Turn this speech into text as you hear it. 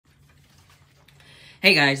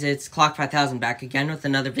Hey guys, it's Clock 5000 back again with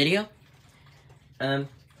another video.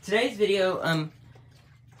 Today's video,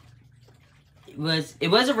 it was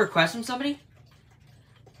a request from somebody,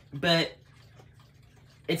 but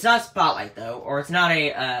it's not a spotlight though, or it's not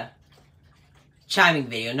a chiming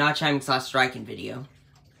video, not chiming / striking video.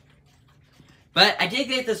 But I did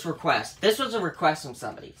get this request. This was a request from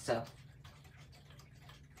somebody, so.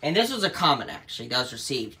 And this was a comment actually that was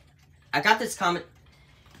received. I got this comment.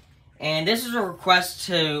 And this is a request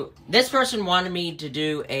to, this person wanted me to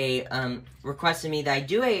do a, requested me that I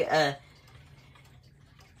do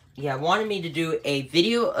wanted me to do a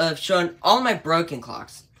video of showing all my broken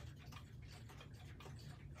clocks.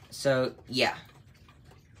 So, yeah.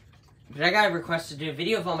 But I got a request to do a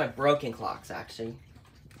video of all my broken clocks, actually.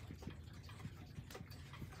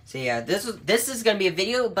 So, yeah, this is going to be a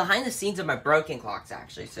video behind the scenes of my broken clocks,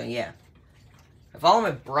 actually. So, yeah. Of all my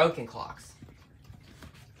broken clocks.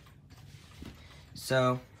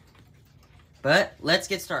 So, but let's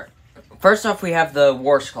get started. First off, we have the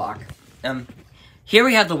worst clock. Here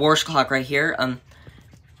we have the worst clock right here.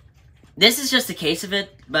 This is just a case of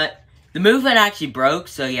it, but the movement actually broke,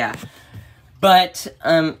 so yeah. But,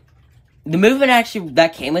 the movement actually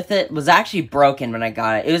that came with it was actually broken when I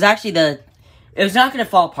got it. It was actually it was not going to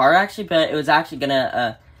fall apart actually, but it was actually going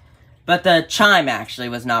to, but the chime actually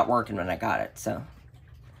was not working when I got it, so.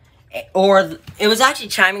 Or, it was actually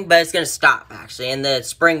chiming, but it's going to stop, actually. And the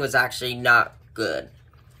spring was actually not good.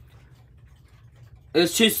 It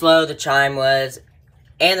was too slow, the chime was.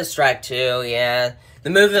 And the strike, too, yeah. The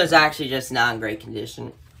movement was actually just not in great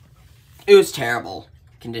condition. It was terrible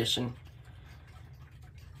condition.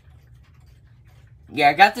 Yeah,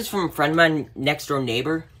 I got this from a friend of mine, next door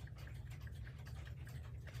neighbor.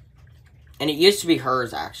 And it used to be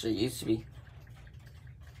hers, actually. It used to be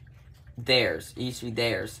theirs. It used to be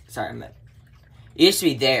theirs. Sorry, I meant. It used to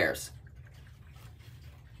be theirs.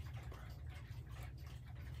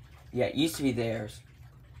 Yeah, it used to be theirs.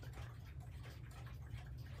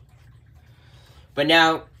 But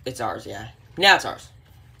now, it's ours, yeah. Now it's ours.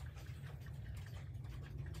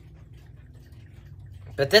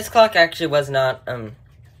 But this clock actually was not,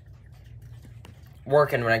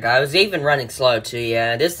 working when I got it. It was even running slow, too,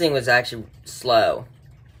 yeah. This thing was actually slow.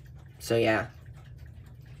 So, yeah.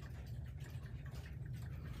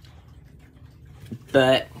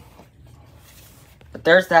 But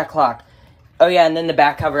there's that clock. Oh yeah, and then the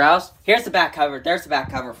back cover else. Here's the back cover. There's the back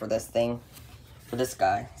cover for this thing. For this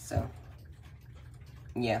guy. So,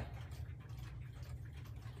 yeah.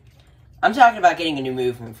 I'm talking about getting a new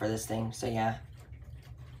movement for this thing. So, yeah.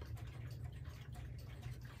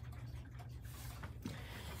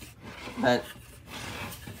 But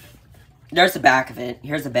there's the back of it.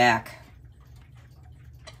 Here's the back.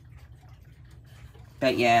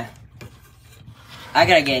 But, yeah. I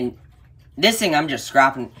gotta get, this thing I'm just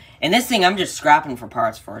scrapping, and this thing I'm just scrapping for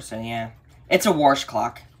parts for, so yeah. It's a Warsh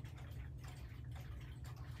clock.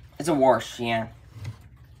 It's a Warsh, yeah.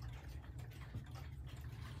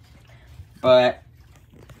 But,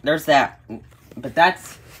 there's that. But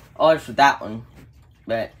that's all there's for that one.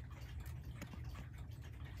 But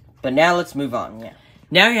now let's move on, yeah.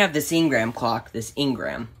 Now you have this Ingram clock, this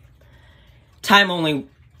Ingram. Time-only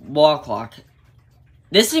wall clock.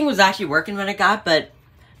 This thing was actually working when I got, but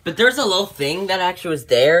there's a little thing that actually was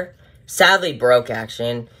there. Sadly broke, actually.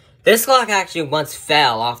 And this clock actually once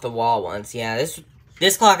fell off the wall once, yeah.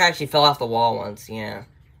 This clock actually fell off the wall once, yeah.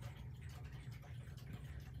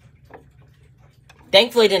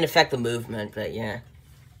 Thankfully it didn't affect the movement, but yeah.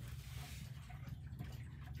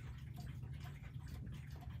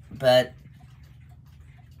 But,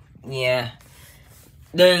 yeah.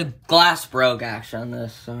 The glass broke, actually, on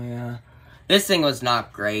this, so yeah. This thing was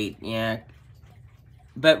not great, yeah.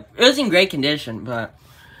 But it was in great condition,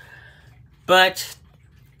 but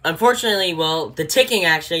unfortunately, well, the ticking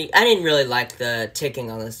actually, I didn't really like the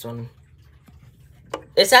ticking on this one.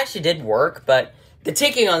 This actually did work, but the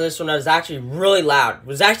ticking on this one was actually really loud. It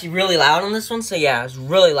was actually really loud on this one, so yeah, it was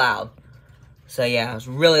really loud. So yeah, it was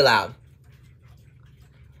really loud.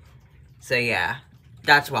 So yeah,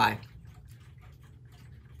 that's why.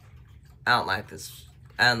 I don't like this.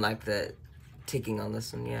 I don't like the ticking on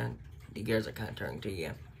this one, yeah. The gears are kind of turning too,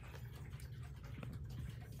 yeah.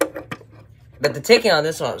 But the ticking on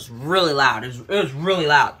this one was really loud. It was really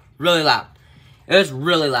loud. Really loud. It was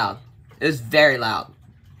really loud. It was very loud.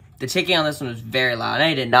 The ticking on this one was very loud.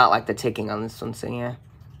 I did not like the ticking on this one, so yeah.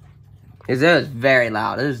 Because it was very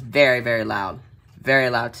loud. It was very, very loud. Very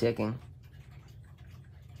loud ticking.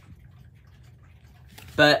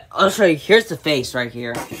 But I'll show you. Here's the face right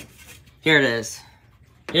here. Here it is.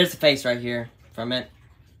 Here's the face right here from it.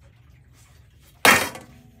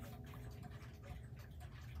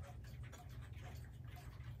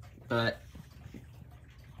 But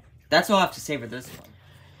that's all I have to say for this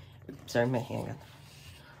one. Sorry, my handgun.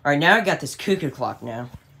 Alright, now I got this cuckoo clock now.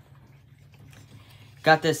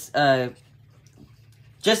 Got this,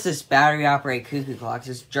 just this battery-operated cuckoo clock.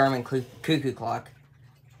 This German cuckoo clock.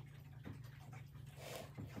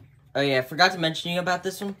 Oh yeah, I forgot to mention to you about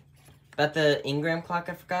this one. About the Ingram clock,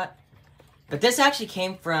 I forgot. But this actually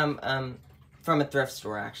came from a thrift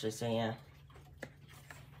store, actually, so yeah.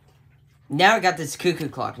 Now I got this cuckoo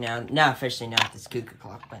clock now. Now officially not this cuckoo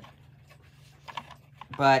clock,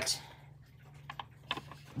 but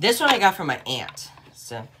this one I got from my aunt.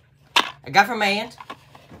 So I got from my aunt.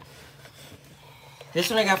 This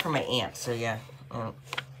one I got from my aunt, so yeah.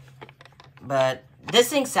 But this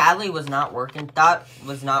thing sadly was not working. Thought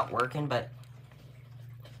was not working, but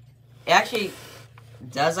it actually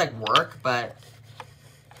does like work, but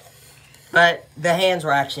the hands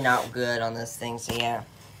were actually not good on this thing, so yeah.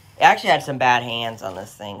 It actually had some bad hands on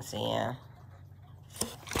this thing, so yeah.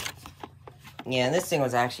 Yeah, this thing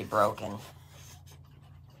was actually broken.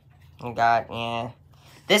 Oh god, yeah.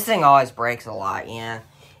 This thing always breaks a lot, yeah.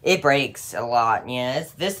 It breaks a lot, yeah.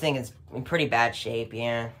 This thing is in pretty bad shape,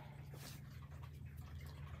 yeah.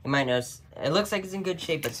 You might notice, it looks like it's in good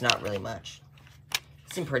shape, but it's not really much.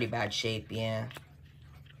 It's in pretty bad shape, yeah.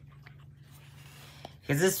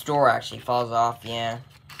 Because this door actually falls off, yeah.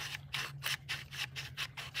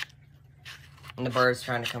 And the bird's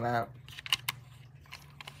trying to come out.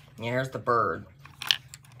 Yeah, here's the bird.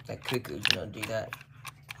 That cuckoo's gonna do that.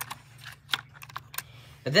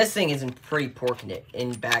 But this thing is in pretty poor condition,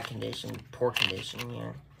 in bad condition, poor condition,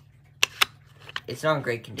 yeah. It's not in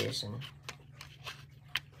great condition.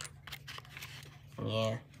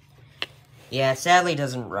 Yeah. Yeah, it sadly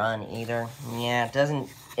doesn't run either. Yeah, it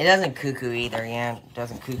doesn't cuckoo either, yeah. It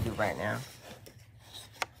doesn't cuckoo right now.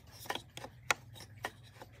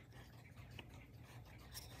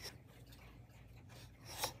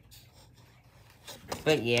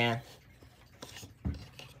 But yeah.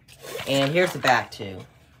 And here's the back too.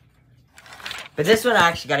 But this one I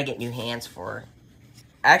actually gotta get new hands for.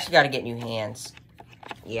 I actually gotta get new hands.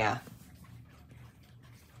 Yeah.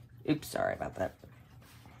 Oops, sorry about that.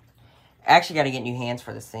 I actually gotta get new hands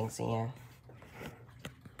for this thing, so yeah.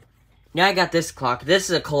 Now I got this clock. This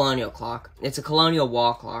is a colonial clock. It's a colonial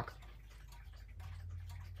wall clock.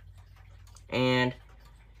 And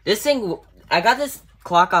this thing, I got this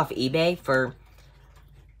clock off eBay for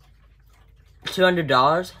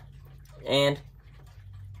 $200. And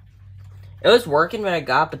it was working when I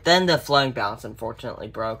got, but then the floating balance unfortunately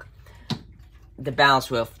broke. The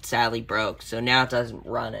balance wheel sadly broke, so now it doesn't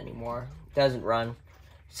run anymore. It doesn't run.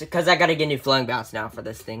 Because I gotta get new floating balance now for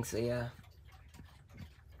this thing, so yeah.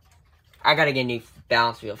 I gotta get a new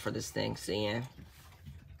balance wheel for this thing, so yeah.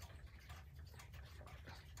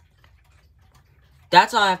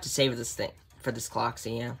 That's all I have to say for this thing, for this clock, so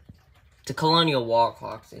yeah. It's a colonial wall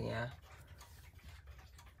clock, so yeah.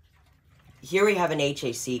 Here we have an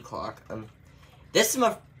HAC clock. This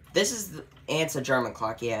is the aunt's a German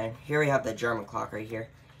clock, yeah. Here we have the German clock right here.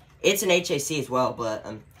 It's an HAC as well, but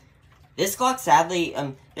this clock sadly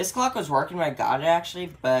this clock was working when I got it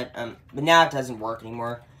actually, but now it doesn't work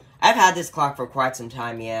anymore. I've had this clock for quite some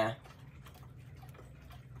time, yeah.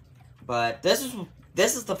 But this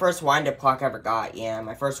is the first wind-up clock I ever got, yeah.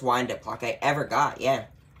 My first wind-up clock I ever got, yeah.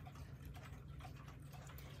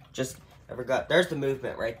 Just ever got. There's the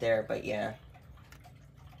movement right there, but yeah.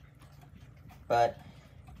 But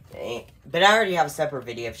I already have a separate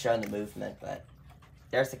video of showing the movement, but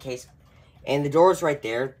there's the case. And the door's right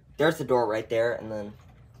there. There's the door right there, and then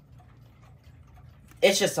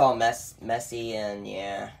it's just all messy, and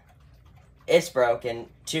yeah. It's broken,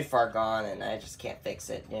 too far gone, and I just can't fix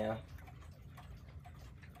it, you know.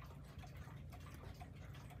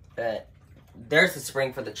 But there's the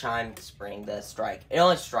spring for the chime spring, the strike. It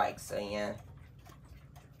only strikes, so yeah.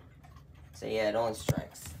 So yeah, it only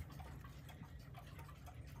strikes.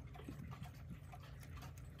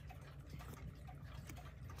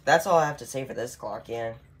 That's all I have to say for this clock,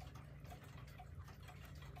 yeah.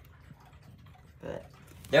 But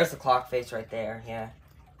there's the clock face right there, yeah.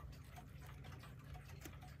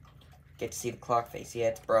 Get to see the clock face. Yeah,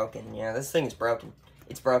 it's broken. Yeah, this thing is broken.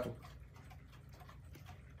 It's broken.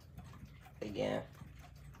 But yeah.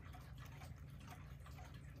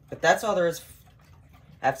 But that's all there is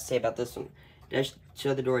I have to say about this one. Did I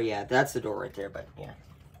show the door? Yeah, that's the door right there, but yeah.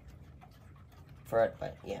 For it,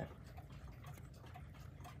 but yeah.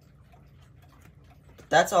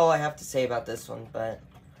 That's all I have to say about this one, but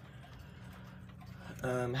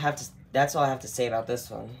that's all I have to say about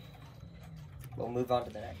this one. We'll move on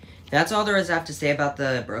to the next. That's all there is I have to say about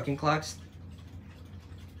the broken clocks.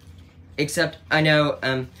 Except I know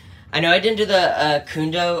I know I didn't do the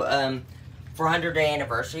Kundo 400-day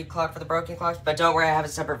anniversary clock for the broken clocks, but don't worry, I have a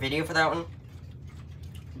separate video for that one.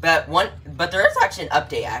 But there is actually an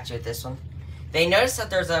update actually with this one. They noticed that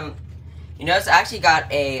there's you notice I actually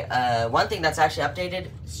got a one thing that's actually updated,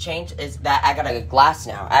 it's changed, is that I got a glass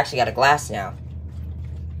now. I actually got a glass now.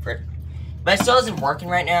 But it still isn't working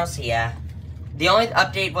right now, so yeah. The only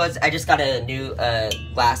update was I just got a new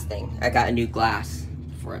glass thing. I got a new glass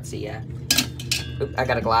for it, so yeah. Oop, I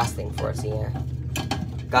got a glass thing for it, so yeah.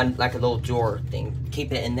 Got like a little drawer thing.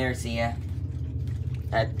 Keep it in there, so yeah.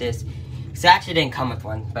 At this. So I actually didn't come with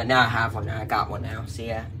one, but now I have one now. I got one now, so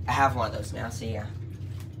yeah. I have one of those now, so yeah.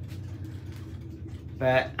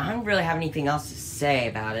 But I don't really have anything else to say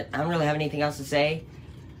about it. I don't really have anything else to say.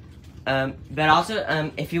 But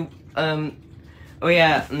also, if you, oh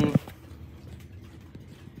yeah,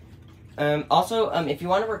 also, if you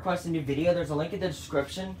want to request a new video, there's a link in the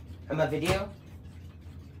description of my video.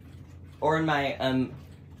 Or in my,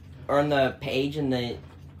 or on the page, in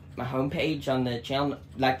my home page on the channel,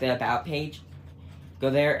 like the About page. Go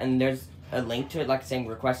there, and there's a link to it, like saying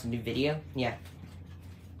request a new video. Yeah.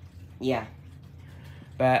 Yeah.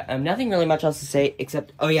 But, nothing really much else to say,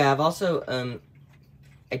 except, oh yeah, I've also,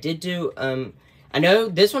 I did do, I know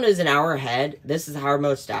this one is an hour ahead. This is Howard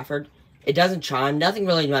Mode Stafford. It doesn't chime. Nothing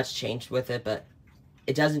really much changed with it, but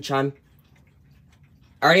it doesn't chime.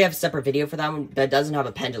 I already have a separate video for that one that doesn't have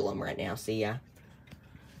a pendulum right now, so yeah.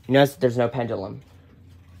 You notice there's no pendulum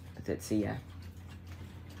with it, so yeah.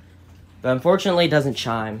 But unfortunately, it doesn't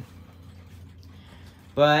chime.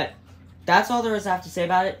 But that's all there is I have to say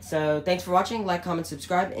about it. So thanks for watching. Like, comment,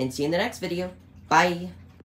 subscribe, and see you in the next video. Bye.